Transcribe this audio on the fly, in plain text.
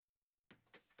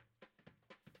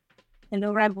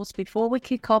Hello, Rebels. Before we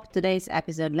kick off today's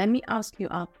episode, let me ask you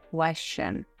a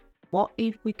question. What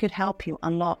if we could help you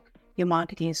unlock your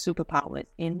marketing superpowers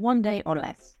in 1 day or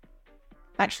less?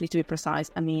 Actually, to be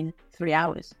precise, 3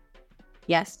 hours.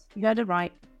 Yes, you heard it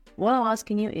right. What I'm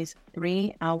asking you is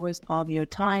 3 hours of your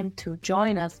time to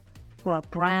join us for a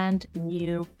brand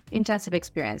new intensive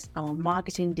experience, our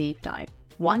marketing deep dive.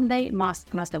 1 day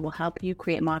masterclass that will help you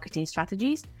create marketing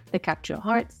strategies that capture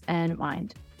hearts and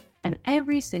mind. And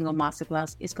every single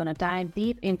masterclass is going to dive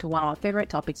deep into one of our favorite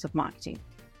topics of marketing.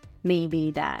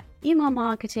 Maybe that email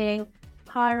marketing,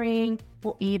 hiring,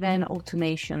 or even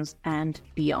automations and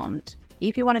beyond.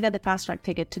 If you want to get the fast track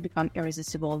ticket to become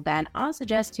irresistible, then I'll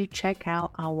suggest you check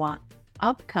out our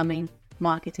upcoming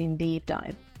marketing deep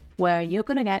dive, where you're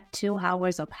going to get 2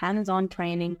 hours of hands-on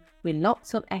training with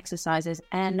lots of exercises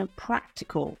and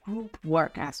practical group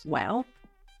work as well,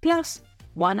 plus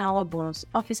 1 hour bonus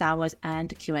office hours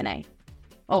and Q&A.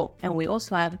 Oh, and we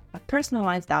also have a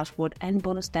personalized dashboard and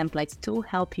bonus templates to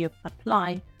help you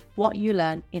apply what you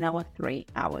learn in our 3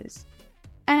 hours.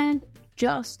 And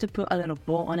just to put a little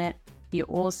bow on it, you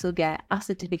also get a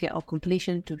certificate of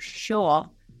completion to show off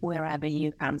wherever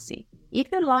you fancy.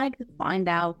 If you'd like to find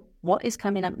out what is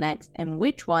coming up next and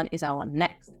which one is our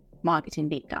next marketing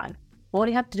deep dive, all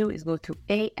you have to do is go to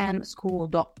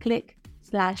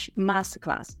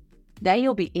amschool.click/masterclass. There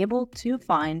you'll be able to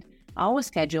find our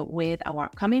schedule with our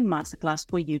upcoming masterclass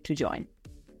for you to join.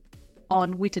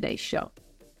 On with today's show.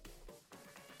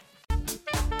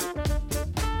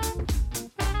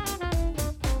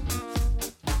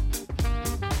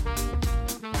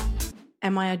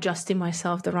 Am I adjusting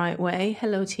myself the right way?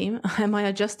 Hello, team. Am I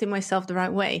adjusting myself the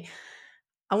right way?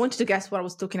 I want you to guess what I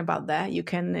was talking about there. You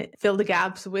can fill the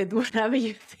gaps with whatever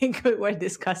you think we were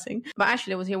discussing. But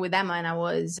actually, I was here with Emma and I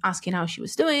was asking how she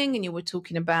was doing. And you were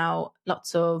talking about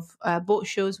lots of boat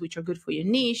shows, which are good for your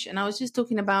niche. And I was just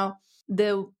talking about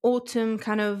the autumn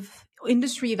kind of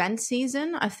industry event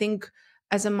season. I think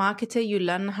as a marketer, you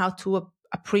learn how to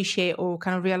appreciate or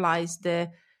kind of realize the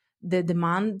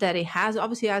demand that it has.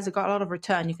 Obviously, it has got a lot of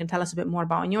return. You can tell us a bit more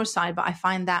about on your side. But I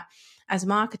find that as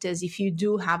marketers, if you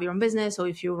do have your own business or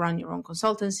if you run your own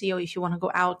consultancy or if you want to go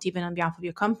out even on behalf of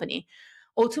your company,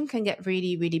 autumn can get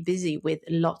really, really busy with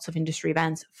lots of industry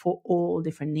events for all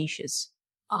different niches.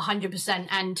 100%.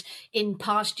 And in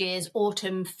past years,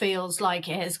 autumn feels like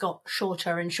it has got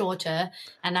shorter and shorter.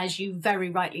 And as you very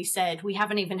rightly said, we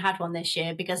haven't even had one this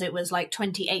year because it was like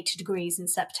 28 degrees in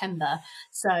September.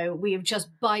 So we have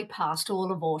just bypassed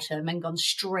all of autumn and gone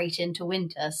straight into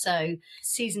winter. So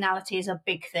seasonality is a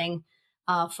big thing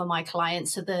for my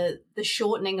clients. So the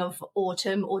shortening of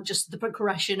autumn or just the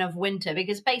progression of winter,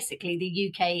 because basically the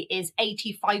UK is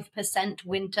 85%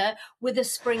 winter with a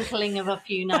sprinkling of a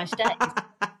few nice days.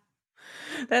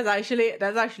 That's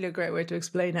actually a great way to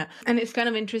explain it. And it's kind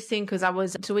of interesting because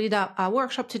we did a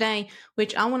workshop today,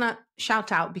 which I want to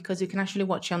shout out because you can actually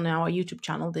watch it on our YouTube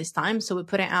channel this time. So we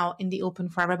put it out in the open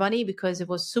for everybody because it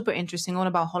was super interesting, all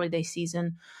about holiday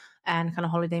season and kind of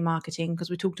holiday marketing,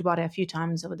 because we talked about it a few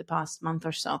times over the past month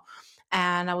or so.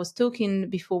 And I was talking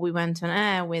before we went on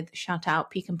air with shout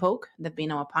out Peek and Poke. They've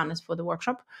been our partners for the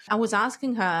workshop. I was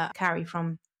asking her, Carrie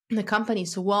from the company,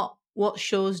 so what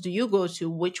shows do you go to?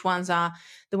 Which ones are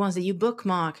the ones that you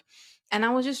bookmark? And I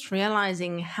was just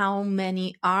realizing how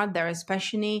many are there,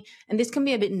 especially, and this can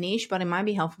be a bit niche, but it might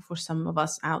be helpful for some of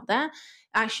us out there.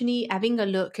 Actually having a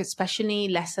look, especially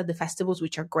less at the festivals,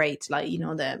 which are great, like,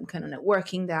 the kind of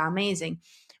networking, they're amazing.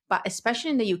 But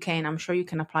especially in the UK, and I'm sure you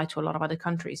can apply to a lot of other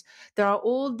countries, there are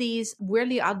all these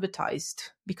weirdly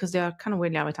advertised, because they are kind of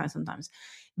weirdly advertised sometimes,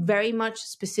 very much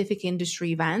specific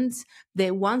industry events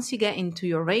that once you get into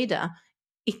your radar,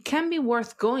 it can be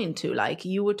worth going to. Like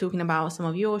you were talking about some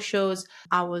of your shows.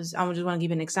 I just want to give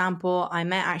an example. I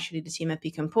met actually the team at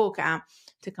Peek and Poke at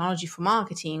Technology for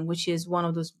Marketing, which is one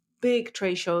of those big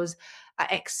trade shows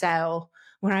at Excel,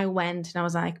 where I went and I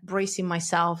was like bracing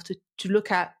myself to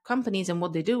look at companies and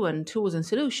what they do and tools and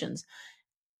solutions.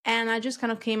 And I just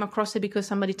kind of came across it because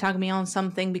somebody tagged me on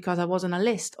something because I was on a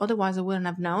list. Otherwise, I wouldn't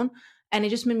have known. And it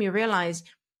just made me realize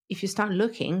if you start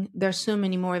looking, there's so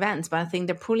many more events, but I think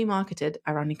they're poorly marketed,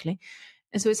 ironically.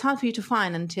 And so it's hard for you to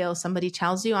find until somebody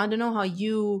tells you. I don't know how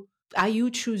you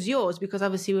choose yours, because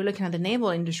obviously we're looking at the naval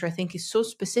industry. I think it's so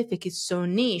specific, it's so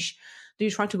niche. Do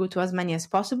you try to go to as many as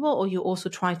possible, or you also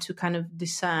try to kind of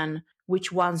discern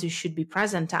which ones you should be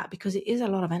present at? Because it is a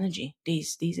lot of energy,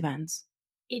 these events.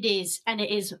 It is, and it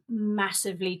is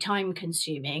massively time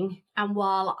consuming. And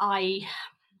while I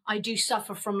do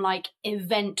suffer from like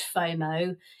event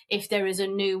FOMO, if there is a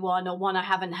new one or one I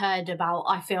haven't heard about,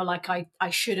 I feel like I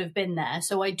should have been there.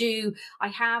 So I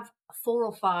have 4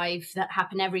 or 5 that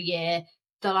happen every year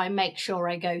that I make sure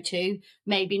I go to.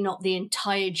 Maybe not the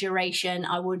entire duration.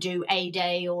 I will do a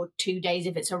day or 2 days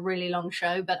if it's a really long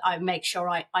show, but I make sure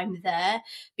I'm there,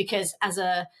 because as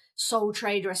a sole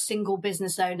trader, a single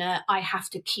business owner, I have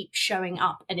to keep showing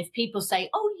up. And if people say,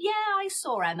 oh yeah, I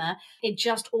saw Emma, it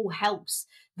just all helps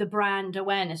the brand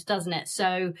awareness, doesn't it?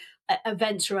 So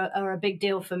events are a big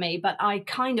deal for me, but I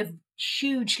kind of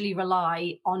hugely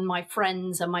rely on my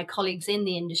friends and my colleagues in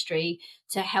the industry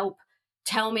to help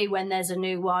tell me when there's a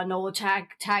new one, or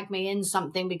tag me in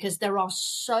something, because there are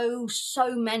so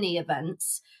many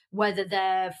events, whether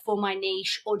they're for my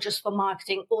niche or just for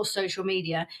marketing or social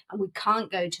media, and we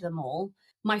can't go to them all.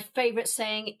 My favorite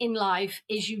saying in life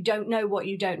is you don't know what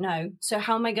you don't know. So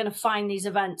how am I going to find these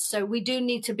events? So we do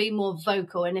need to be more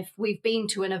vocal. And if we've been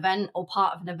to an event or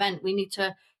part of an event, we need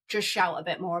to just shout a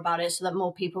bit more about it so that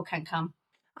more people can come.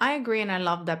 I agree, and I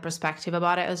love that perspective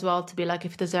about it as well, to be like,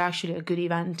 if there's actually a good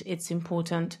event, it's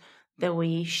important that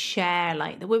we share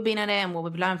like that we've been at it and what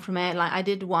we've learned from it. Like I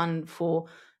did one for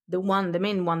the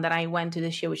main one that I went to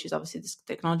this year, which is obviously this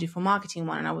technology for marketing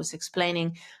one, and I was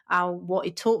explaining how what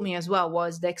it taught me as well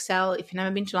was the Excel. If you've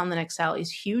never been to London, Excel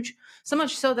is huge, so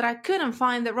much so that I couldn't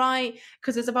find the right,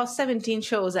 because there's about 17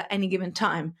 shows at any given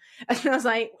time, and I was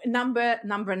like number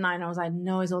 9. I was like,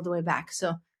 no, it's all the way back.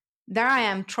 So there I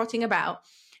am trotting about.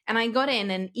 And I got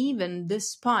in, and even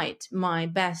despite my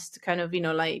best kind of,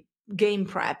 like game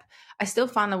prep, I still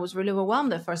found I was really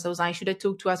overwhelmed at first. I was like, should I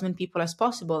talk to as many people as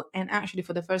possible? And actually,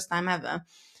 for the first time ever,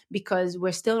 because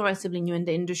we're still relatively new in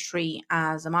the industry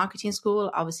as a marketing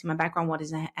school, obviously my background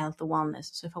was in health and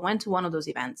wellness. So if I went to one of those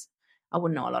events, I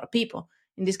would know a lot of people.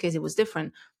 In this case, it was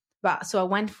different. But so I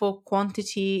went for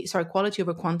quality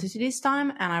over quantity this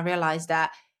time. And I realized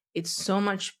that it's so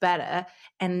much better.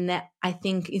 And I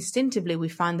think instinctively we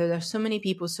find that there's so many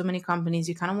people, so many companies,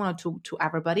 you kind of want to talk to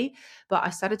everybody. But I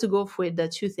started to go with the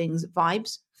 2 things,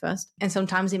 vibes first. And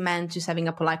sometimes it meant just having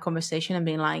a polite conversation and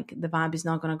being like, the vibe is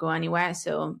not going to go anywhere.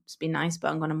 So it's been nice,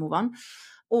 but I'm going to move on.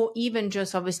 Or even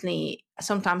just obviously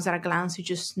sometimes at a glance, you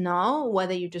just know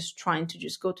whether you're just trying to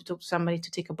just go to talk to somebody to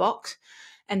tick a box.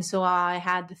 And so I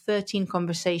had 13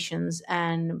 conversations,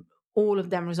 and all of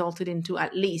them resulted into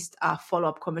at least a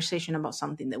follow-up conversation about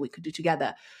something that we could do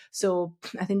together. So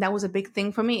I think that was a big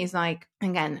thing for me, is like,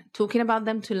 again, talking about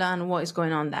them to learn what is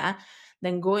going on there,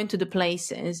 then going to the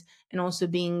places and also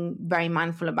being very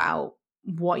mindful about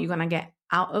what you're going to get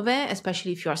out of it,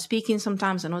 especially if you are speaking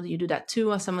sometimes. I know that you do that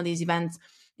too, at some of these events.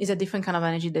 Is a different kind of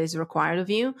energy that is required of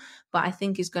you. But I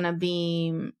think it's going to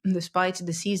be, despite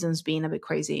the seasons being a bit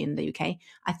crazy in the UK,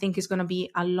 I think it's going to be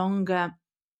a longer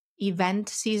event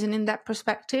season in that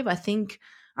perspective. I think,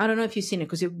 I don't know if you've seen it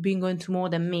because you've been going to more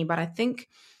than me, but I think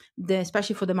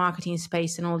especially for the marketing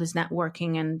space and all this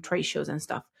networking and trade shows and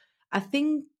stuff, I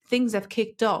think things have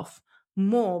kicked off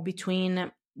more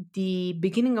between the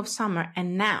beginning of summer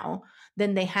and now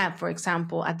than they have, for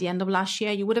example, at the end of last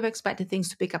year. You would have expected things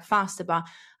to pick up faster, but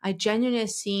I genuinely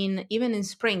have seen, even in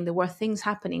spring, there were things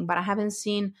happening, but I haven't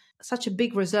seen such a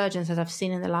big resurgence as I've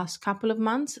seen in the last couple of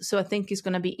months. So I think it's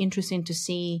going to be interesting to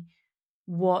see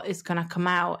what is going to come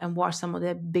out and what are some of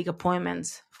the big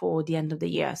appointments for the end of the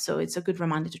year. So it's a good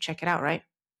reminder to check it out, right?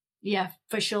 Yeah,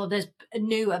 for sure. There's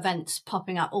new events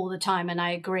popping up all the time. And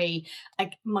I agree.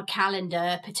 Like my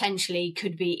calendar potentially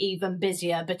could be even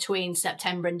busier between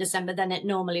September and December than it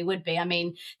normally would be. I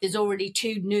mean, there's already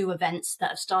 2 new events that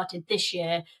have started this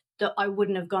year that I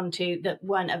wouldn't have gone to that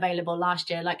weren't available last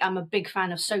year. Like I'm a big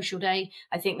fan of Social Day.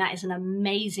 I think that is an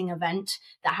amazing event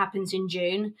that happens in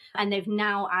June. And they've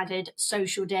now added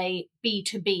Social Day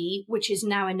B2B, which is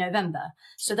now in November.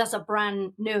 So that's a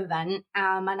brand new event.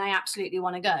 And I absolutely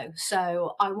want to go.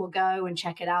 So I will go and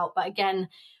check it out. But again,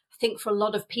 I think for a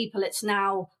lot of people, it's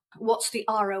now, what's the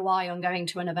ROI on going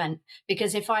to an event?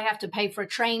 Because if I have to pay for a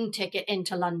train ticket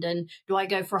into London, do I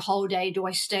go for a whole day? Do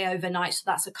I stay overnight? So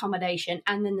that's accommodation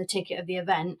and then the ticket of the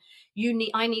event.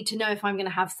 I need to know if I'm going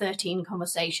to have 13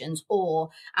 conversations, or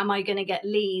am I going to get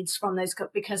leads from those?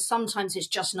 Because sometimes it's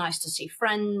just nice to see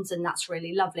friends and that's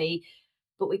really lovely,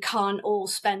 but we can't all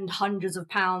spend hundreds of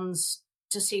pounds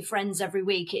to see friends every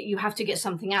week. You have to get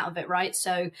something out of it, right?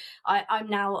 So I'm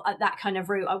now at that kind of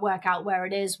route. I work out where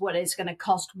it is, what it's going to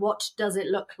cost, what does it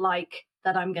look like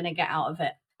that I'm going to get out of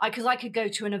it. Because I could go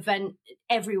to an event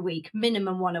every week,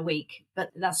 minimum 1 a week,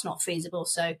 but that's not feasible.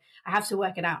 So I have to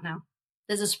work it out now.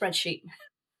 There's a spreadsheet.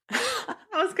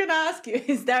 I was going to ask you,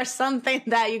 is there something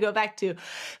that you go back to?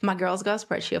 My girl's got a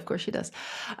spreadsheet. Of course she does.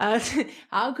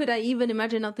 How could I even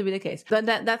imagine not to be the case? But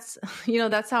that's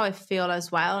how I feel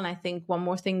as well. And I think one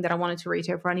more thing that I wanted to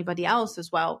reiterate for anybody else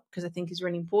as well, because I think is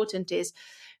really important, is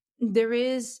there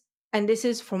is And this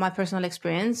is from my personal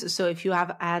experience. So if you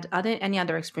have had any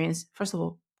other experience, first of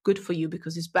all, good for you,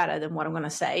 because it's better than what I'm going to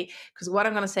say. Because what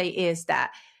I'm going to say is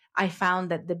that I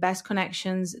found that the best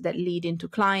connections that lead into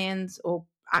clients or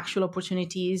actual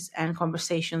opportunities and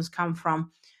conversations come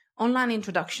from online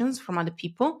introductions from other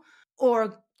people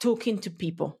or talking to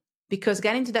people. Because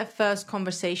getting to that first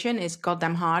conversation is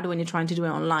goddamn hard when you're trying to do it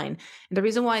online. And the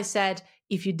reason why I said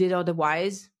if you did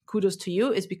otherwise, kudos to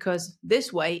you, is because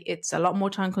this way it's a lot more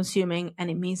time consuming and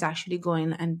it means actually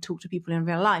going and talk to people in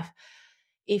real life.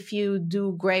 If you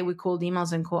do great with cold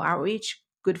emails and cold outreach,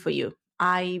 good for you.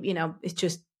 It's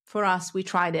just for us, we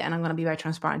tried it and I'm going to be very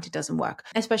transparent. It doesn't work,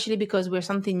 especially because we're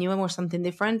something new and we're something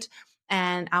different.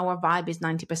 And our vibe is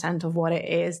 90% of what it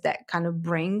is that kind of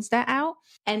brings that out.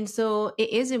 And so it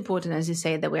is important, as you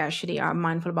say, that we actually are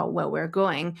mindful about where we're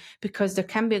going, because there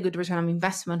can be a good return on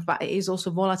investment, but it is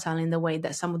also volatile in the way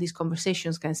that some of these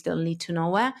conversations can still lead to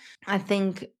nowhere. I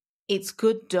think it's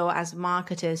good, though, as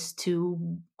marketers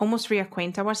to almost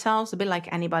reacquaint ourselves, a bit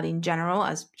like anybody in general,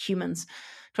 as humans,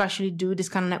 to actually do this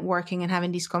kind of networking and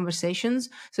having these conversations.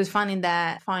 So it's finding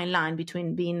that fine line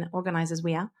between being organized as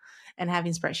we are and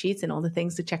having spreadsheets and all the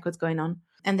things to check what's going on.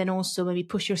 And then also maybe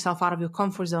push yourself out of your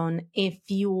comfort zone if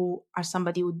you are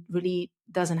somebody who really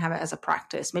doesn't have it as a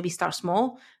practice. Maybe start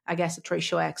small. I guess a trade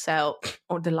show Excel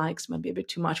or the likes might be a bit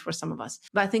too much for some of us.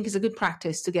 But I think it's a good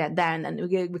practice to get there. And then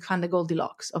we kind of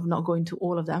Goldilocks of not going to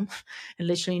all of them and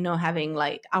literally not having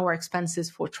like our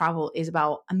expenses for travel is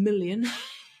about $1 million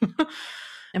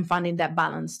and finding that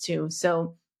balance too.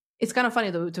 So it's kind of funny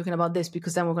that we're talking about this,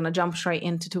 because then we're going to jump straight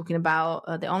into talking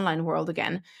about the online world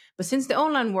again. But since the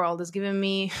online world has given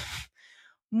me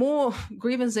more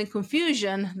grievance and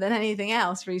confusion than anything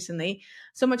else recently,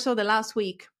 so much so that last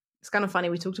week, it's kind of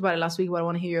funny, we talked about it last week, but I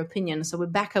want to hear your opinion. So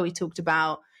with Becca, we talked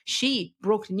about, she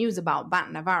broke the news about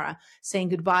Matt Navarra saying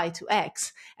goodbye to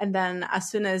X. And then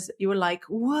as soon as you were like,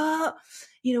 what?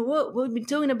 What we've been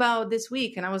talking about this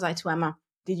week? And I was like to Emma,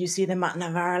 did you see that Matt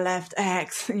Navarra left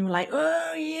X? And you were like,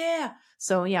 oh, yeah.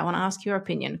 So, yeah, I want to ask your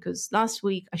opinion, because last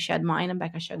week I shared mine and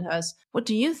Becca shared hers. What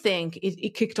do you think?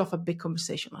 It kicked off a big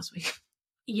conversation last week.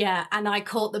 Yeah, and I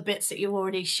caught the bits that you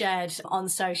already shared on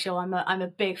social. I'm a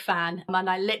big fan. And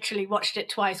I literally watched it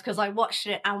twice, because I watched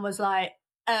it and was like,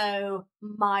 oh,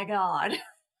 my God.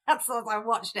 That's as I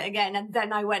watched it again. And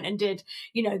then I went and did,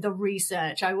 the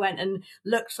research. I went and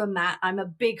looked for Matt. I'm a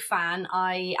big fan.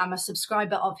 I am a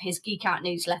subscriber of his Geek Out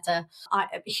newsletter. I'm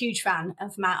a huge fan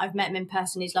of Matt. I've met him in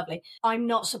person. He's lovely. I'm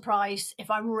not surprised, if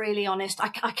I'm really honest. I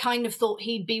kind of thought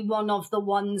he'd be one of the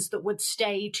ones that would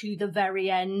stay to the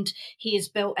very end. He has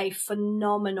built a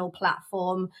phenomenal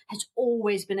platform, has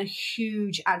always been a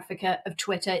huge advocate of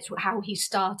Twitter. It's how he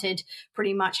started,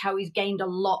 pretty much how he's gained a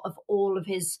lot of all of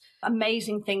his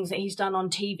amazing things that he's done on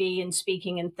TV and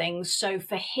speaking and things. So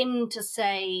for him to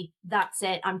say, that's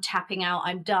it, I'm tapping out,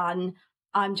 I'm done,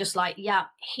 I'm just like, yeah,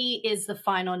 he is the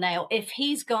final nail. If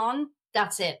he's gone,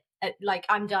 that's it. Like,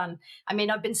 I'm done. I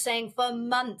mean, I've been saying for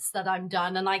months that I'm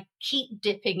done and I keep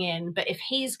dipping in, but if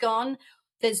he's gone,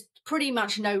 there's pretty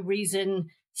much no reason,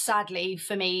 sadly,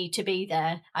 for me to be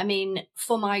there. I mean,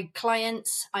 for my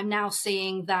clients, I'm now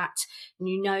seeing that,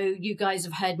 you guys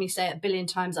have heard me say it a billion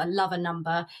times, I love a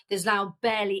number. There's now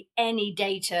barely any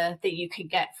data that you can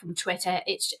get from Twitter.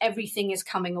 Everything is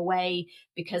coming away,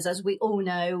 because as we all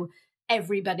know,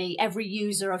 every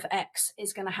user of X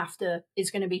is going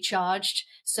to be charged.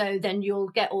 So then you'll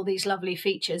get all these lovely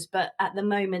features. But at the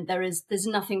moment, there's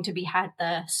nothing to be had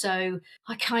there. So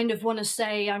I kind of want to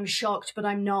say I'm shocked, but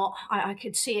I'm not. I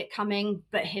could see it coming,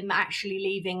 but him actually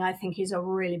leaving, I think, is a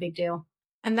really big deal.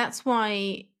 And that's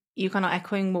why you're kind of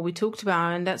echoing what we talked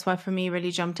about. And that's why for me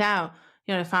really jumped out,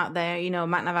 the fact that,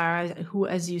 Matt Navarra, who,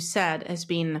 as you said, has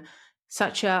been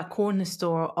such a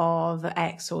cornerstone of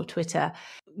X or Twitter.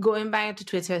 Going back to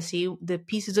Twitter, see the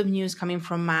pieces of news coming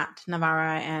from Matt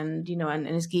Navarra and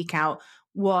his Geek Out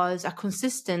was a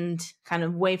consistent kind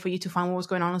of way for you to find what was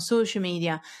going on social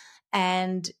media.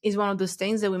 And is one of those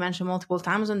things that we mentioned multiple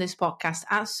times on this podcast.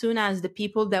 As soon as the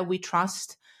people that we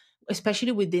trust,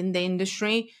 especially within the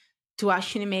industry, to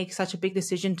actually make such a big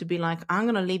decision to be like, I'm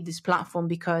going to leave this platform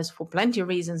because for plenty of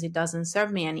reasons it doesn't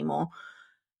serve me anymore.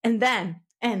 And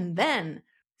then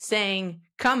saying,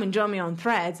 come and join me on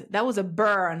Threads, that was a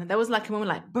burn. That was like a moment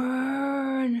like,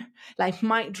 burn, like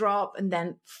mic drop and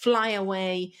then fly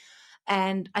away.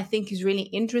 And I think is really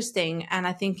interesting. And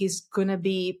I think is going to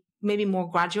be maybe more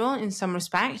gradual in some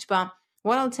respect. But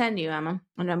what I'll tell you, Emma,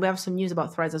 and then we have some news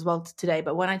about Threads as well today,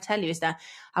 but what I tell you is that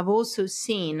I've also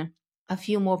seen a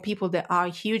few more people that are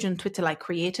huge on Twitter, like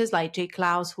creators like Jay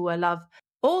Klaus, who I love,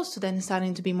 also then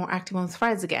starting to be more active on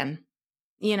Threads again,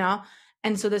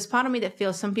 And so there's part of me that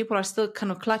feels some people are still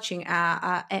kind of clutching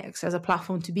at X as a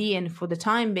platform to be in for the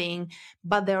time being,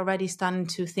 but they're already starting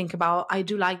to think about, I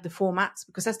do like the formats,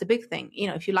 because that's the big thing. You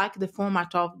know, if you like the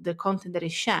format of the content that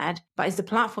is shared, but it's the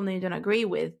platform that you don't agree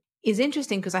with, it's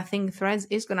interesting because I think Threads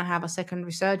is going to have a second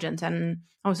resurgence. And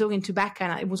I was talking to Becca,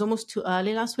 and it was almost too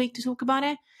early last week to talk about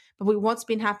it. But with what's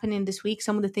been happening this week,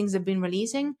 some of the things they've been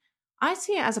releasing, I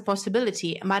see it as a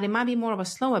possibility, but it might be more of a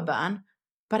slower burn,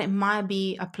 but it might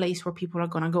be a place where people are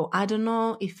going to go. I don't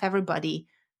know if everybody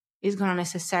is going to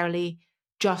necessarily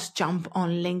just jump on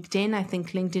LinkedIn. I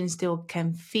think LinkedIn still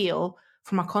can feel,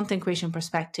 from a content creation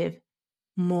perspective,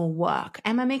 more work.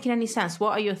 Am I making any sense?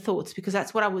 What are your thoughts? Because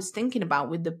that's what I was thinking about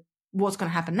with what's going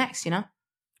to happen next, you know?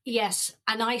 Yes.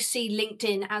 And I see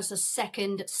LinkedIn as a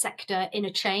second sector in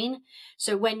a chain.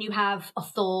 So when you have a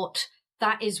thought,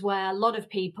 that is where a lot of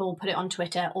people put it on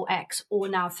Twitter or X or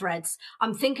now Threads.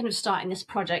 I'm thinking of starting this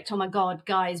project. Oh my God,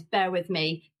 guys, bear with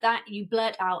me. That you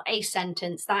blurt out a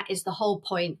sentence. That is the whole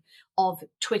point of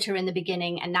Twitter in the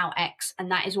beginning and now X.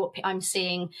 And that is what I'm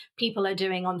seeing people are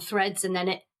doing on Threads. And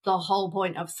then the whole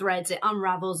point of Threads, it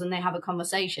unravels and they have a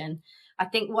conversation. I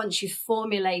think once you've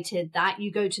formulated that,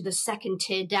 you go to the second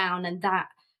tier down, and that,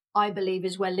 I believe,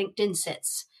 is where LinkedIn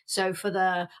sits. So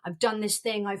I've done this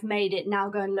thing, I've made it, now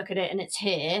go and look at it and it's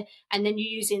here. And then you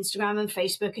use Instagram and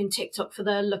Facebook and TikTok for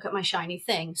the look at my shiny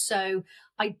thing. So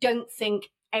I don't think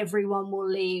everyone will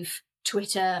leave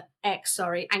Twitter,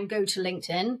 and go to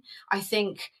LinkedIn. I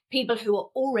think people who are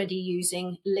already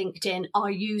using LinkedIn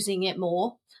are using it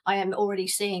more. I am already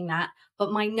seeing that.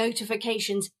 But my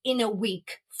notifications in a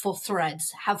week for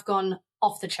Threads have gone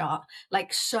off the chart.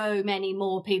 Like so many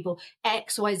more people.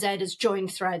 XYZ has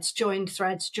joined Threads,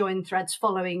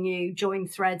 following you,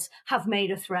 joined Threads, have made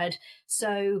a thread.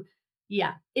 So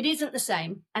yeah, it isn't the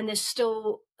same. And there's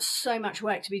still so much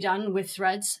work to be done with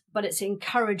Threads, but it's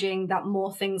encouraging that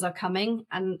more things are coming.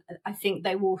 And I think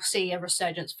they will see a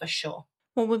resurgence for sure.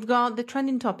 Well, we've got the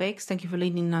trending topics. Thank you for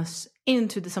leading us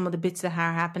into some of the bits that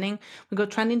are happening. We've got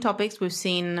trending topics. We've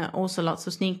seen also lots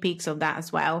of sneak peeks of that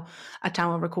as well at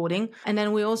time of recording. And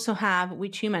then we also have,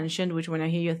 which you mentioned, which I want to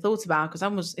hear your thoughts about, because I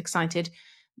was excited,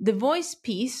 the voice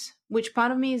piece, which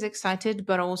part of me is excited,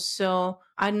 but also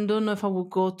I don't know if I will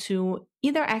go to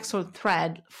either X or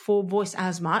Thread for voice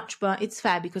as much, but it's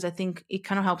fair because I think it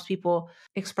kind of helps people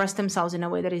express themselves in a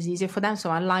way that is easier for them. So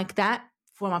I like that.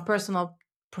 For my personal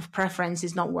preference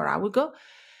is not where I would go.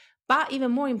 But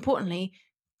even more importantly,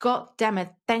 God damn it,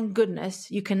 thank goodness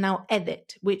you can now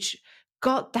edit, which,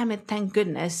 God damn it, thank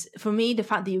goodness. For me, the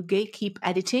fact that you gatekeep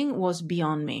editing was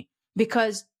beyond me.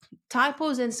 Because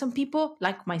typos, and some people,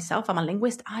 like myself, I'm a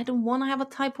linguist, I don't want to have a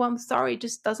typo. I'm sorry, it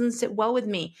just doesn't sit well with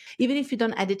me. Even if you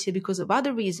don't edit it because of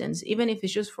other reasons, even if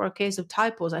it's just for a case of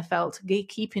typos, I felt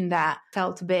gatekeeping that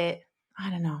felt a bit, I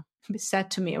don't know, a bit sad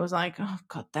to me. I was like, oh,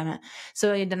 God damn it.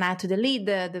 So then I had to delete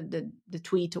the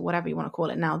tweet or whatever you want to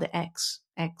call it now, the X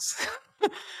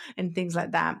and things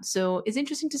like that. So it's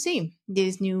interesting to see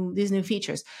these new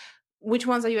features. Which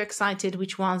ones are you excited?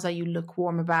 Which ones are you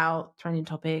lukewarm about? Trending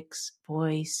topics,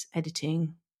 voice,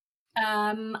 editing?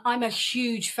 I'm a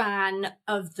huge fan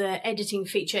of the editing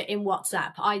feature in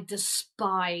WhatsApp. I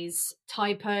despise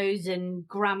typos and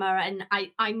grammar, and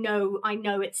I know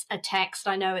it's a text,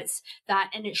 I know it's that,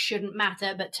 and it shouldn't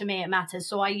matter, but to me it matters.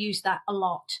 So I use that a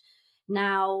lot.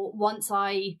 Now, once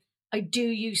I do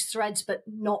use Threads, but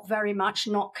not very much,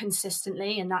 not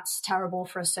consistently, and that's terrible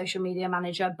for a social media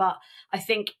manager. But I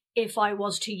think if I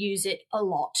was to use it a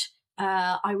lot,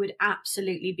 I would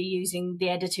absolutely be using the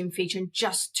editing feature, and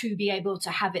just to be able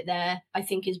to have it there, I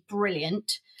think is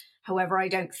brilliant. However, I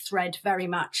don't thread very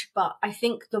much, but I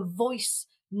think the voice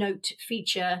note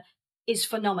feature is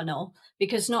phenomenal,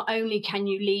 because not only can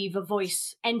you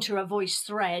enter a voice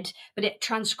thread, but it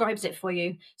transcribes it for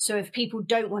you. So if people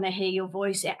don't want to hear your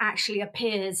voice, it actually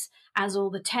appears as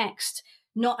all the text.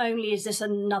 Not only is this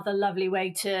another lovely way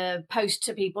to post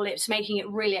to people, it's making it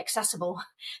really accessible.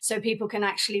 So people can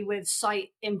actually, with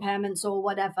sight impairments or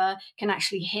whatever, can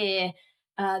actually hear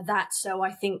that. So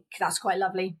I think that's quite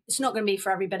lovely. It's not going to be for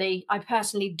everybody. I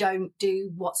personally don't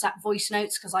do WhatsApp voice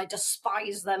notes because I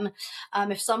despise them.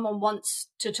 If someone wants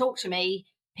to talk to me,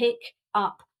 pick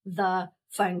up the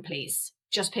phone, please.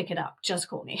 Just pick it up. Just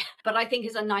call me. But I think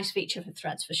it's a nice feature for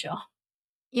Threads for sure.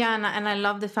 Yeah, and I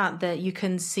love the fact that you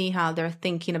can see how they're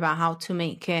thinking about how to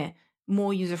make it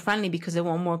more user-friendly because they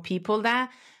want more people there,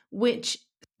 which,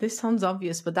 this sounds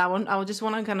obvious, but that one, I would just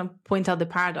want to kind of point out the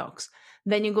paradox.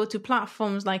 Then you go to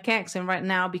platforms like X, and right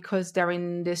now, because they're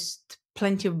in this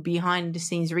plenty of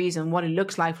behind-the-scenes reason, what it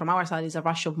looks like from our side is a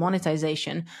rush of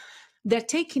monetization. they're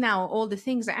taking out all the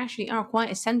things that actually are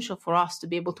quite essential for us to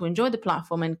be able to enjoy the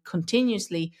platform and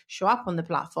continuously show up on the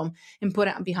platform, and put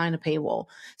it behind a paywall.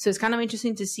 So it's kind of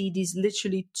interesting to see these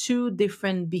literally two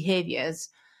different behaviors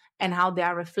and how they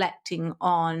are reflecting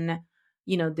on,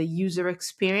 the user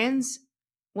experience.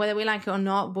 Whether we like it or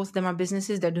not, both of them are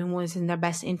businesses. They're doing what's in their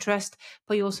best interest.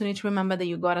 But you also need to remember that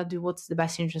you got to do what's the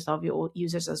best interest of your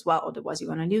users as well. Otherwise,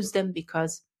 you're going to lose them,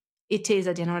 because it is,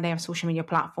 at the end of the day, a social media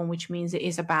platform, which means it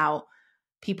is about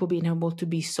people being able to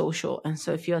be social. And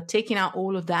so if you're taking out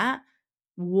all of that,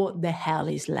 what the hell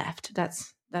is left?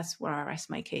 That's where I rest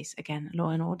my case. Again, Law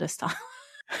and Order style.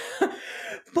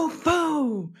 Boom,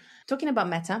 boom. Talking about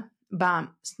Meta, but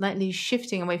slightly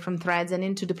shifting away from Threads and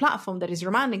into the platform that is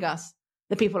reminding us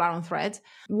that people are on Threads.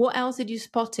 What else did you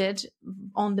spotted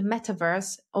on the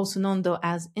metaverse, also known though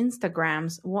as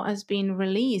Instagrams? What has been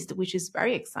released, which is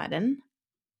very exciting?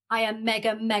 I am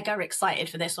mega, mega excited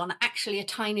for this one. Actually, a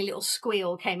tiny little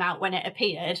squeal came out when it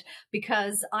appeared,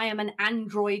 because I am an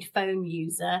Android phone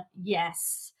user.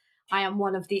 Yes, I am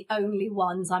one of the only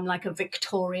ones. I'm like a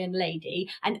Victorian lady,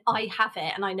 and I have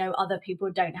it, and I know other people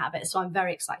don't have it. So I'm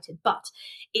very excited. But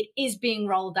it is being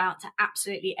rolled out to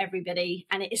absolutely everybody,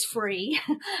 and it is free.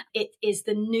 It is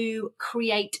the new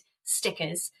Create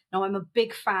stickers. Now, I'm a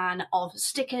big fan of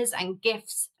stickers and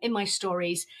GIFs in my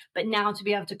stories, but now to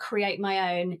be able to create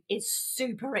my own is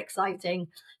super exciting.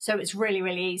 So it's really,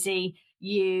 really easy.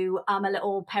 A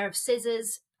little pair of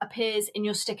scissors appears in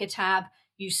your sticker tab.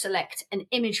 You select an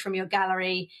image from your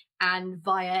gallery, and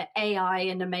via AI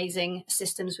and amazing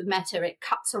systems with Meta, it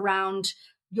cuts around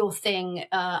your thing,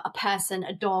 a person,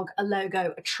 a dog, a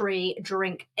logo, a tree, a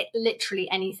drink,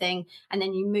 literally anything. And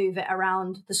then you move it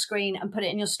around the screen and put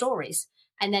it in your stories.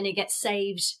 And then it gets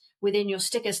saved within your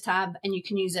stickers tab, and you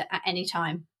can use it at any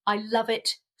time. I love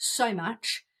it so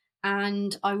much,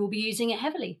 and I will be using it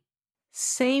heavily.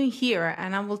 Same here.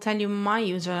 And I will tell you my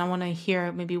user, and I want to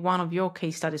hear maybe one of your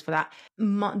case studies for that.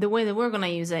 The way that we're going to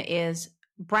use it is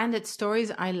branded stories.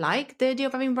 I like the idea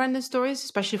of having branded stories,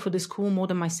 especially for the school more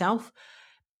than myself.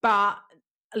 But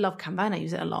I love Canva and I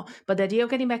use it a lot. But the idea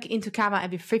of getting back into Canva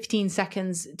every 15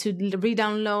 seconds to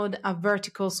re-download a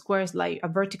vertical squares, like a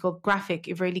vertical graphic,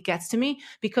 it really gets to me,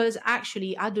 because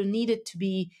actually I don't need it to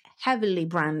be heavily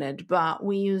branded, but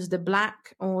we use the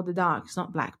black or the dark, it's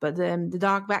not black, but the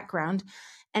dark background.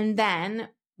 And then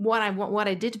what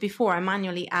I did before, I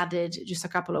manually added just a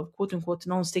couple of quote unquote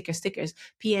non-sticker stickers,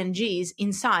 PNGs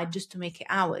inside, just to make it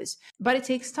ours. But it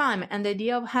takes time. And the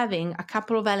idea of having a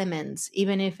couple of elements,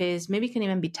 even if it's, maybe it can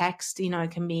even be text,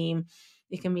 it can be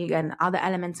again, other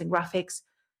elements and graphics,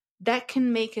 that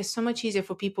can make it so much easier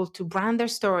for people to brand their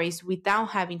stories without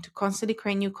having to constantly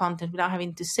create new content, without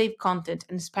having to save content,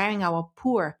 and sparing our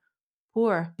poor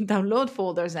download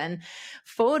folders and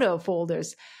photo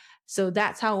folders. So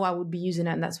that's how I would be using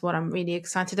it. And that's what I'm really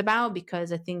excited about,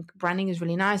 because I think branding is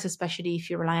really nice, especially if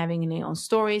you're relying on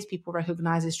stories. People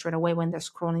recognize it straight away when they're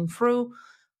scrolling through,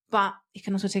 but it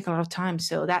can also take a lot of time.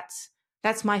 So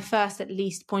that's my first, at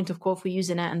least, point of call for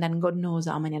using it. And then God knows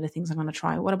how many other things I'm going to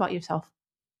try. What about yourself?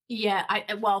 Yeah,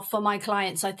 well, for my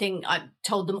clients, I think I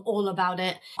told them all about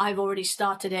it. I've already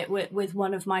started it with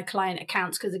one of my client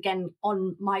accounts, because again,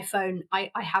 on my phone, I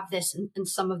have this and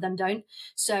some of them don't.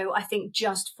 So I think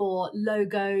just for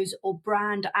logos or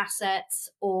brand assets,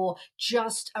 or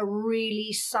just a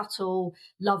really subtle,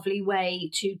 lovely way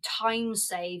to time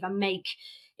save and make,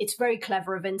 it's very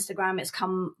clever of Instagram. It's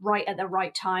come right at the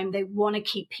right time. They want to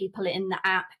keep people in the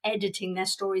app, editing their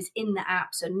stories in the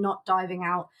app, so not diving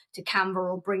out to Canva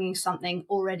or bringing something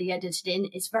already edited in.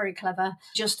 It's very clever.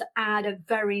 Just to add a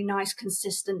very nice,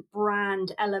 consistent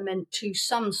brand element to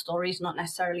some stories, not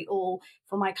necessarily all.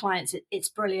 For my clients, it's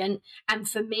brilliant. And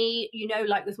for me,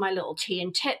 like with my little tea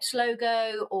and tips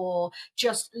logo, or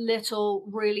just little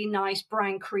really nice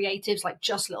brand creatives, like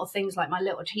just little things like my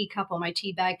little teacup or my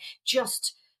tea bag,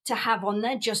 just to have on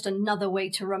there, just another way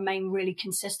to remain really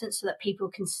consistent, so that people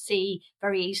can see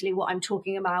very easily what I'm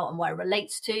talking about and what it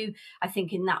relates to. I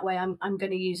think in that way, I'm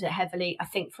going to use it heavily. I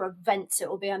think for events, it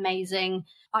will be amazing.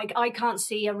 I can't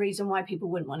see a reason why people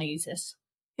wouldn't want to use this.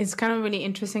 It's kind of really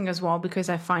interesting as well, because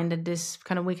I find that this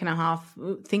kind of week and a half,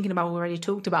 thinking about what we already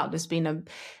talked about, there's been a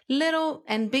little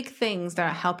and big things that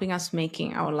are helping us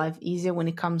making our life easier when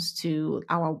it comes to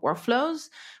our workflows,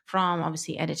 from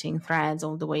obviously editing threads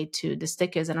all the way to the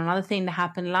stickers. And another thing that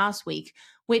happened last week,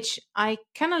 which I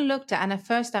kind of looked at, and at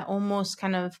first I almost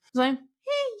kind of was like,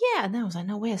 yeah. And then I was like,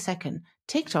 no, wait a second.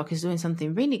 TikTok is doing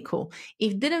something really cool.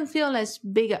 It didn't feel as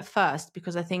big at first,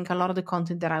 because I think a lot of the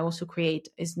content that I also create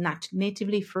is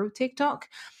natively through TikTok.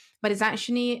 but it's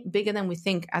actually bigger than we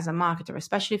think as a marketer,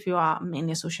 especially if you are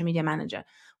mainly a social media manager,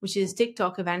 which is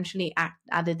TikTok eventually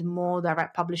added more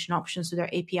direct publishing options to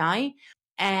their API.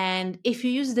 And if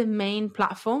you use the main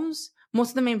platforms, most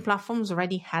of the main platforms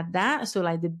already had that. So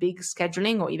like the big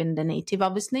scheduling or even the native,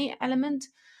 obviously, element.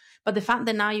 But the fact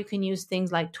that now you can use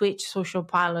things like Twitch, Social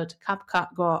Pilot,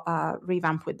 CapCut got a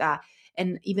revamp with that,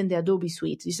 and even the Adobe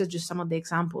Suite. These are just some of the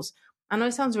examples. I know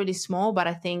it sounds really small, but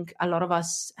I think a lot of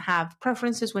us have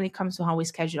preferences when it comes to how we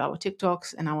schedule our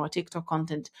TikToks and our TikTok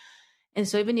content. And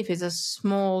so even if it's a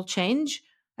small change,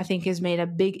 I think it's made a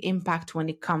big impact when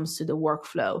it comes to the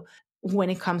workflow.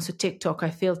 When it comes to TikTok, I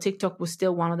feel TikTok was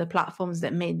still one of the platforms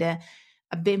that made it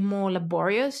a bit more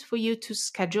laborious for you to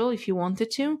schedule if you wanted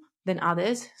to than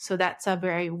others. So that's a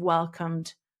very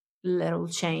welcomed little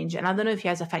change. And I don't know if it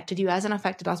has affected you. It hasn't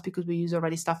affected us because we use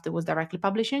already stuff that was directly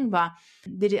publishing, but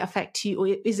did it affect you, or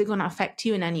is it going to affect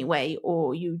you in any way,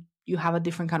 or you have a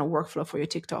different kind of workflow for your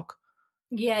TikTok?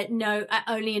 Yeah, no,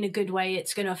 only in a good way.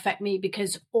 It's going to affect me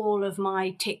because all of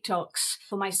my TikToks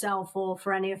for myself or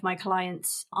for any of my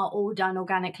clients are all done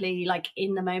organically. Like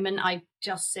in the moment, I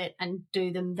just sit and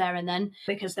do them there and then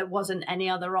because there wasn't any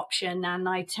other option. And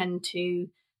I tend to,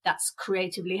 that's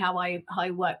creatively how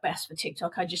I work best for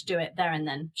TikTok. I just do it there and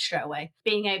then straight away.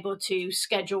 Being able to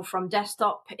schedule from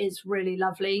desktop is really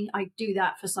lovely. I do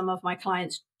that for some of my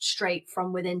clients straight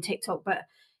from within TikTok, but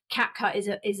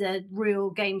CapCut is a real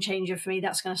game changer for me.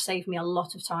 That's going to save me a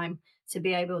lot of time to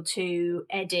be able to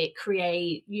edit,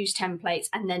 create, use templates,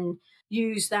 and then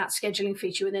use that scheduling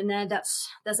feature within there. That's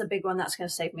a big one. That's going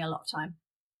to save me a lot of time.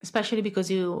 Especially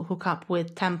because you hook up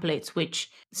with templates,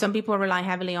 which some people rely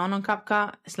heavily on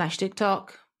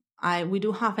CapCut/TikTok. We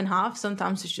do half and half.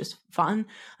 Sometimes it's just fun.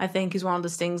 I think is one of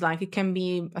those things, like it can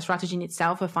be a strategy in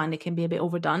itself. I find it can be a bit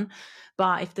overdone.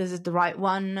 But if this is the right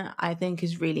one, I think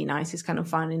is really nice. It's kind of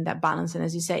finding that balance. And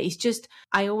as you say, it's just,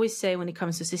 I always say when it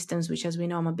comes to systems, which as we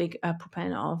know, I'm a big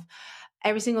proponent of,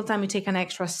 every single time you take an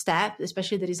extra step,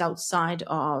 especially that is outside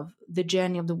of the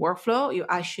journey of the workflow, you're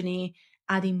actually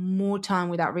adding more time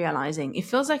without realizing. It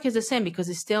feels like it's the same because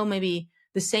it's still maybe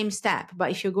the same step. But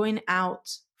if you're going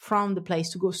out from the place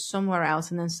to go somewhere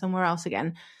else and then somewhere else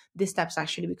again, these steps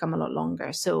actually become a lot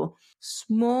longer. So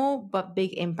small but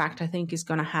big impact, I think, is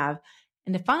going to have.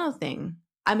 And the final thing,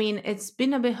 I mean, it's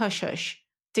been a bit hush-hush.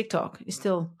 TikTok is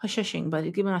still hush-hushing, but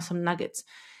it's giving us some nuggets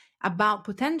about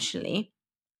potentially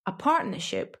a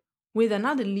partnership with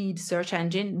another lead search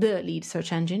engine,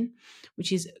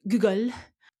 which is Google.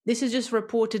 This has just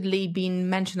reportedly been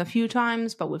mentioned a few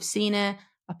times, but we've seen it,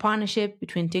 a partnership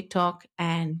between TikTok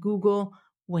and Google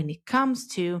when it comes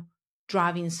to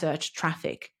driving search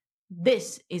traffic.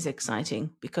 This is exciting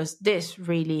because this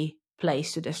really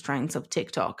plays to the strengths of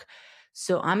TikTok.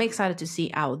 So I'm excited to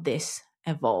see how this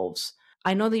evolves.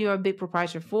 I know that you're a big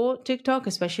proprietor for TikTok,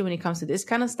 especially when it comes to this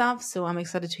kind of stuff. So I'm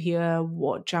excited to hear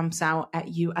what jumps out at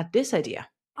you at this idea.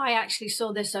 I actually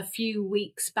saw this a few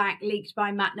weeks back, leaked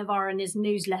by Matt Navarre in his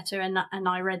newsletter, and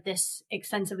I read this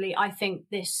extensively. I think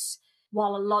this,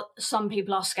 while some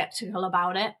people are skeptical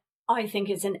about it, I think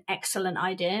it's an excellent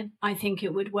idea. I think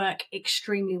it would work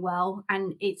extremely well,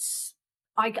 and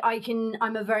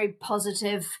I'm a very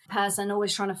positive person,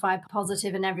 always trying to find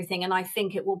positive in everything. And I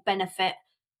think it will benefit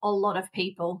a lot of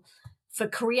people. For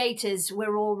creators,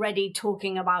 we're already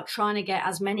talking about trying to get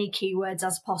as many keywords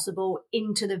as possible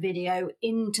into the video,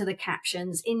 into the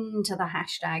captions, into the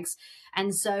hashtags.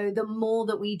 And so the more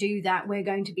that we do that, we're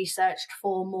going to be searched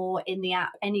for more in the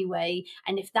app anyway.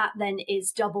 And if that then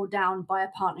is doubled down by a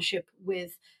partnership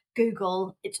with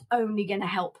Google, it's only going to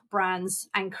help brands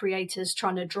and creators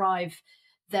trying to drive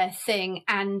their thing.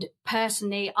 And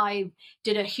personally, I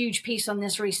did a huge piece on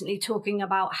this recently talking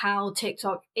about how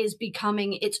TikTok is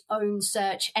becoming its own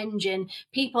search engine.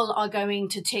 People are going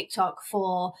to TikTok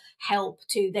for help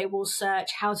they will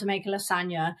search how to make a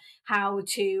lasagna, how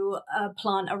to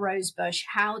plant a rose bush,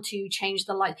 how to change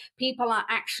the light. People are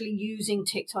actually using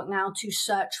TikTok now to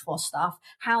search for stuff,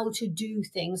 how to do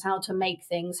things, how to make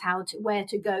things, where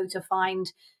to go to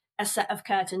find a set of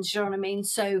curtains. Do you know what I mean?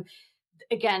 So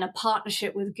again, a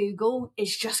partnership with Google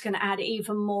is just going to add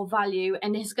even more value,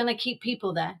 and it's going to keep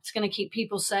people there. It's going to keep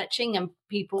people searching and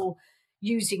people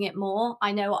using it more.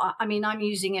 I know, I'm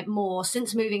using it more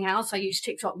since moving house. I use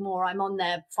TikTok more. I'm on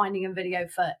there finding a video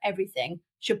for everything.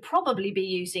 Should probably be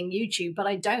using YouTube, but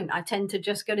I don't. I tend to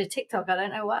just go to TikTok. I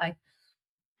don't know why.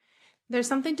 There's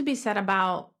something to be said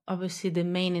about, obviously, the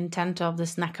main intent of the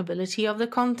snackability of the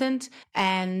content.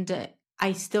 And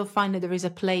I still find that there is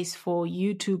a place for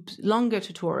YouTube's longer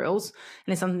tutorials,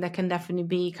 and it's something that can definitely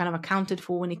be kind of accounted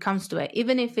for when it comes to it.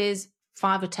 Even if it's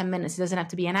 5 or 10 minutes, it doesn't have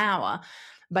to be an hour.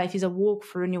 But if it's a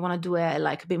walkthrough and you want to do it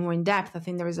like a bit more in depth, I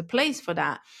think there is a place for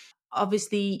that.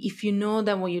 Obviously, if you know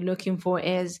that what you're looking for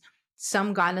is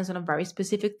some guidance on a very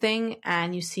specific thing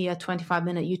and you see a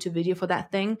 25-minute YouTube video for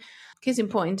that thing, case in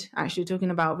point, actually talking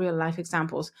about real life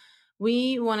examples,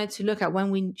 we wanted to look at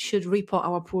when we should repot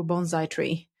our poor bonsai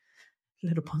tree.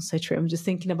 Little bonsai tree. I'm just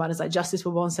thinking about it as like justice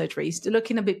for bonsai trees. Still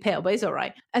looking a bit pale, but it's all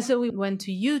right. And so we went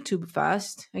to YouTube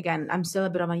first. Again, I'm still a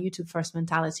bit of a YouTube first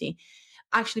mentality.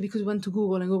 Actually, because we went to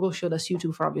Google and Google showed us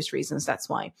YouTube for obvious reasons. That's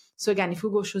why. So again, if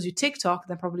Google shows you TikTok,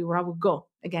 then probably where I would go.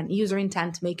 Again, user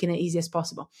intent, making it easy as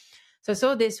possible. So I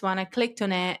saw this one, I clicked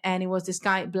on it, and it was this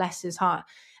guy, bless his heart.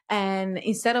 And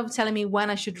instead of telling me when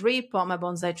I should repot my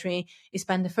bonsai tree, he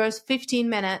spent the first 15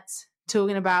 minutes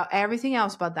talking about everything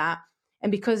else but that.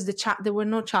 And because there were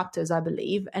no chapters, I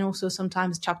believe, and also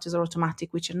sometimes chapters are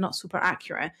automatic, which are not super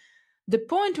accurate. The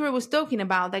point where I was talking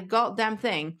about that goddamn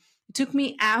thing, it took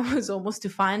me hours almost to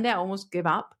find it. I almost give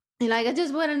up. And like, I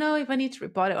just want to know if I need to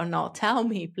report it or not. Tell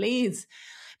me, please.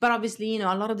 But obviously,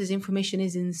 a lot of this information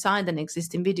is inside an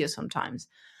existing video sometimes.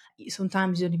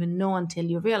 Sometimes you don't even know until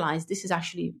you realize this is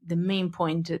actually the main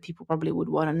point that people probably would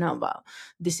want to know about.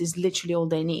 This is literally all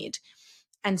they need.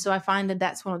 And so I find that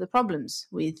that's one of the problems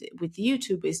with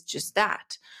YouTube is just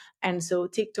that. And so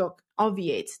TikTok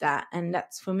obviates that. And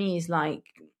that's, for me,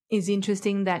 is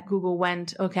interesting that Google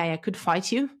went, okay, I could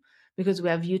fight you because we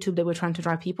have YouTube that we're trying to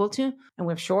drive people to, and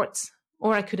we have shorts,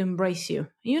 or I could embrace you.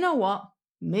 You know what?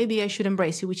 Maybe I should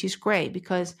embrace you, which is great,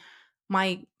 because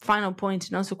my final point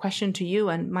and also question to you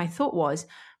and my thought was,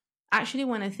 actually,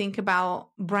 when I think about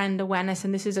brand awareness,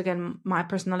 and this is, again, my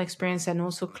personal experience and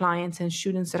also clients and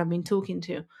students that I've been talking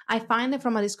to, I find that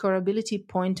from a discoverability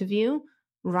point of view,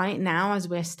 right now, as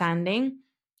we're standing,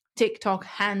 TikTok,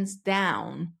 hands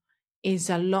down,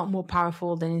 is a lot more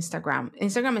powerful than Instagram.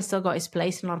 Instagram has still got its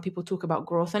place, and a lot of people talk about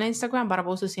growth on Instagram, but I've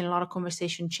also seen a lot of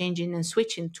conversation changing and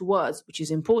switching towards, which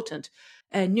is important,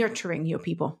 nurturing your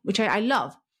people, which I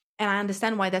love. And I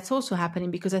understand why that's also happening,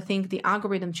 because I think the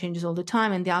algorithm changes all the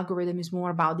time, and the algorithm is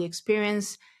more about the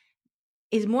experience,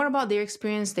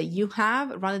 that you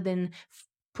have rather than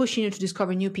pushing you to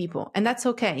discover new people. And that's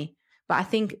okay. But I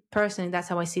think personally, that's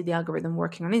how I see the algorithm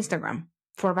working on Instagram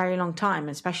for a very long time,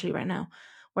 especially right now.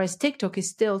 Whereas TikTok is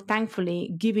still,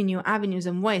 thankfully, giving you avenues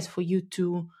and ways for you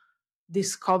to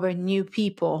discover new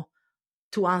people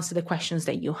to answer the questions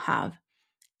that you have.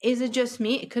 Is it just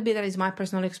me? It could be that it's my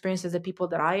personal experience as the people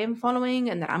that I am following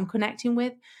and that I'm connecting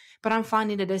with. But I'm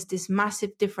finding that there's this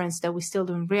massive difference that we still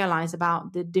don't realize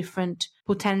about the different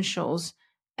potentials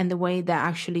and the way that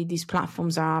actually these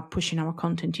platforms are pushing our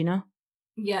content,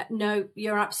 Yeah, no,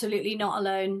 you're absolutely not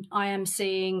alone. I am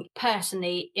seeing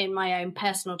personally in my own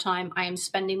personal time, I am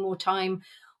spending more time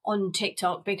on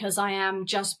TikTok because I am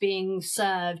just being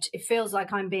served. It feels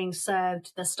like I'm being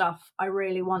served the stuff I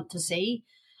really want to see.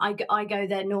 I go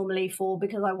there normally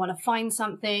because I want to find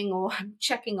something, or I'm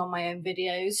checking on my own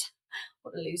videos.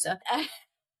 What a loser.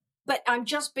 But I'm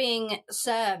just being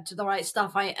served the right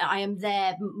stuff. I am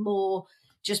there more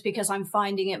just because I'm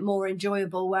finding it more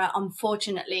enjoyable, where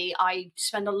unfortunately I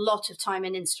spend a lot of time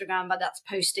in Instagram, but that's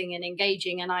posting and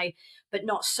engaging, but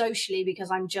not socially,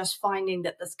 because I'm just finding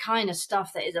that this kind of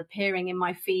stuff that is appearing in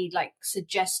my feed, like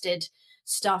suggested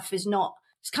stuff,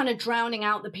 it's kind of drowning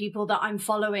out the people that I'm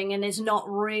following and is not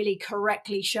really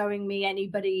correctly showing me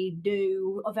anybody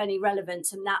new of any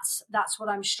relevance. And that's what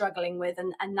I'm struggling with.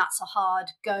 And that's a hard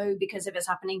go, because if it's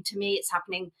happening to me, it's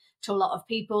happening to a lot of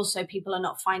people. So people are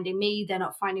not finding me, they're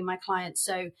not finding my clients.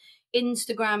 So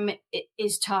Instagram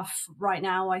is tough right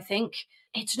now, I think.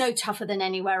 It's no tougher than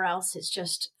anywhere else. It's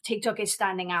just TikTok is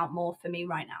standing out more for me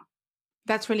right now.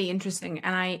 That's really interesting.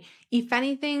 And if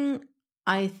anything,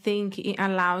 I think it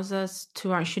allows us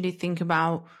to actually think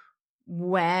about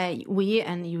where we,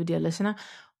 and you, dear listener,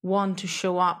 want to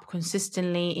show up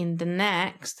consistently in the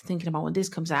next, thinking about when this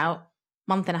comes out,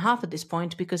 month and a half at this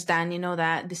point, because then you know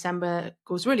that December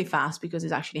goes really fast because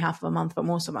it's actually half of a month for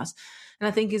most of us. And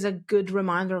I think it's a good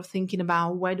reminder of thinking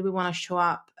about where do we want to show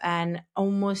up, and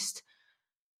almost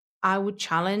I would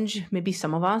challenge maybe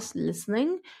some of us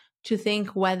listening to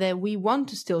think whether we want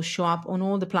to still show up on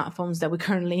all the platforms that we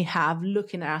currently have,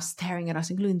 looking at us, staring at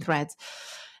us, including Threads,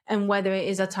 and whether it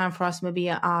is a time for us maybe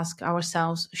ask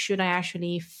ourselves, should I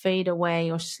actually fade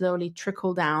away or slowly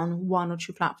trickle down one or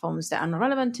two platforms that are not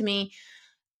relevant to me?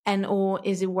 Or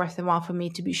is it worth the while for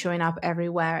me to be showing up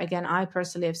everywhere? Again, I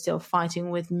personally am still fighting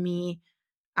with me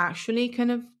actually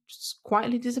kind of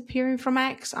quietly disappearing from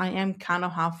X. I am kind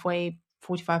of halfway,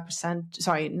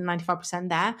 95%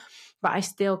 there. But I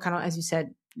still kind of, as you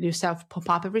said yourself, pop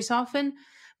up every so often.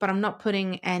 But I'm not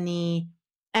putting any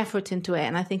effort into it.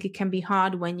 And I think it can be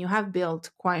hard when you have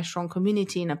built quite a strong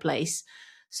community in a place.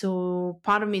 So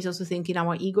part of me is also thinking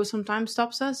our ego sometimes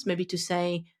stops us, maybe to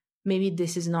say, maybe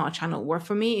this is not a channel work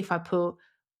for me. If I put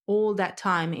all that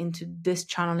time into this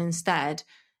channel instead,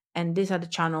 and this other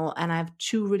channel, and I have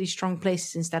 2 really strong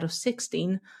places instead of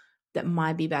 16, that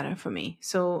might be better for me.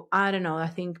 So I don't know. I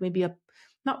think maybe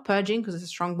not purging, because it's a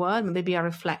strong word, but maybe a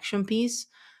reflection piece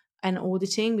and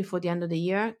auditing before the end of the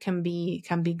year can be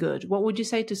good. What would you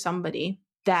say to somebody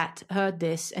that heard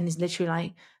this and is literally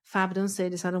like, Fab, don't say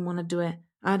this. I don't want to do it.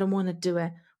 I don't want to do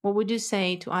it. What would you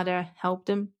say to either help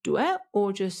them do it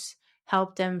or just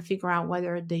help them figure out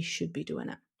whether they should be doing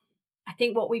it? I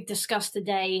think what we've discussed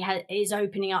today is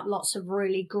opening up lots of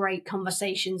really great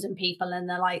conversations in people. And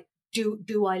they're like,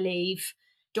 do I leave?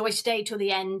 Do I stay till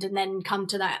the end and then come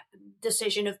to that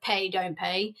decision of pay, don't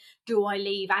pay? Do I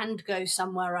leave and go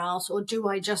somewhere else? Or do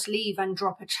I just leave and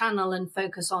drop a channel and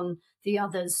focus on the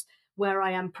others where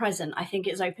I am present? I think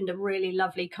it's opened a really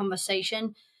lovely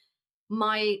conversation.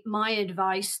 My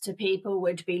advice to people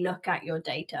would be, look at your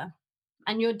data.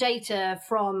 And your data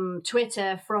from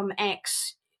Twitter, from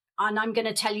X, and I'm going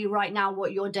to tell you right now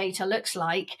what your data looks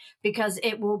like, because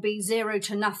it will be 0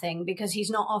 to nothing, because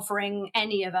he's not offering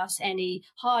any of us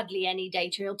hardly any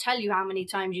data. He'll tell you how many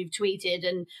times you've tweeted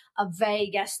and a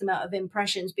vague estimate of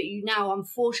impressions, but you now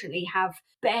unfortunately have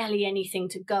barely anything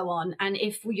to go on. And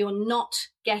if you're not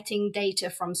getting data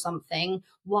from something,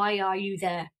 why are you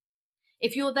there?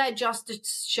 If you're there just to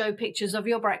show pictures of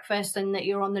your breakfast and that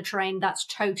you're on the train, that's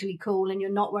totally cool and you're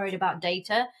not worried about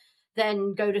data,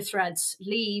 then go to Threads,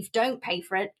 leave, don't pay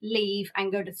for it, leave and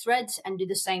go to Threads and do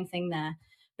the same thing there.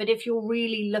 But if you're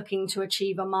really looking to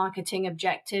achieve a marketing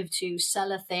objective, to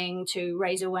sell a thing, to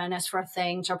raise awareness for a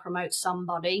thing, to promote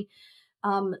somebody,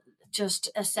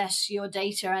 just assess your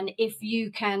data. And if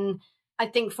you can, I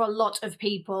think for a lot of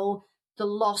people, the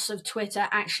loss of Twitter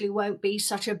actually won't be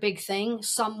such a big thing.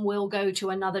 Some will go to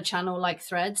another channel like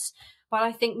Threads, but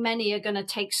I think many are going to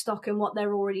take stock in what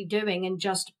they're already doing and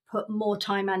just put more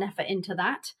time and effort into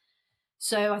that.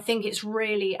 So I think it's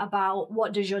really about,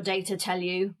 what does your data tell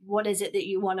you? What is it that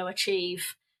you want to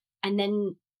achieve? And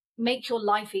then make your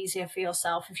life easier for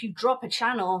yourself. If you drop a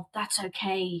channel, that's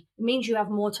okay. It means you have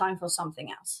more time for something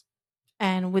else.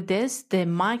 And with this, the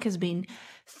mic has been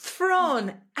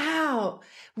thrown out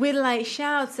with like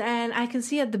shouts, and I can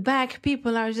see at the back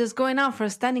people are just going out for a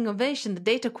standing ovation. The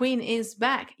data queen is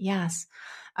back. Yes.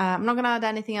 I'm not going to add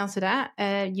anything else to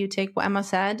that. You take what Emma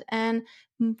said and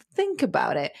think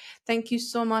about it. Thank you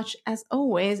so much, as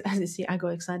always. As you see, I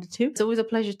got excited too. It's always a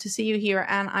pleasure to see you here.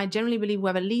 And I generally believe we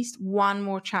have at least one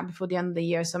more chat before the end of the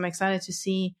year. So I'm excited to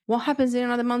see what happens in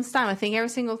another month's time. I think every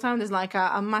single time there's like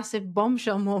a massive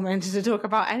bombshell moment to talk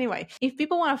about anyway. If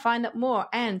people want to find out more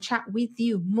and chat with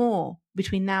you more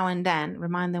between now and then,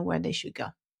 remind them where they should go.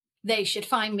 They should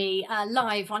find me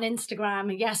live on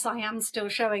Instagram. Yes, I am still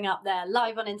showing up there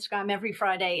live on Instagram every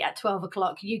Friday at 12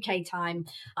 o'clock UK time.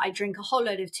 I drink a whole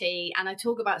load of tea and I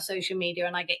talk about social media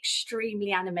and I get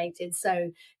extremely animated.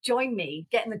 So join me,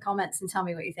 get in the comments and tell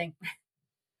me what you think.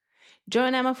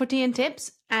 Join Emma for tea and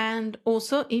tips. And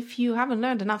also, if you haven't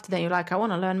learned enough today, you're like, I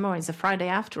want to learn more. It's a Friday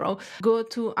after all. Go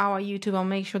to our YouTube. I'll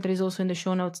make sure that is also in the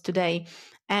show notes today.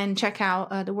 And check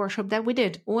out the workshop that we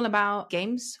did, all about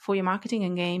games for your marketing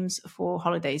and games for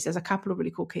holidays. There's a couple of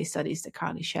really cool case studies that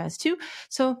Carly shares too.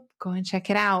 So go and check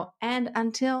it out. And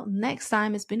until next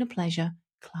time, it's been a pleasure.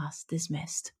 Class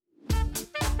dismissed.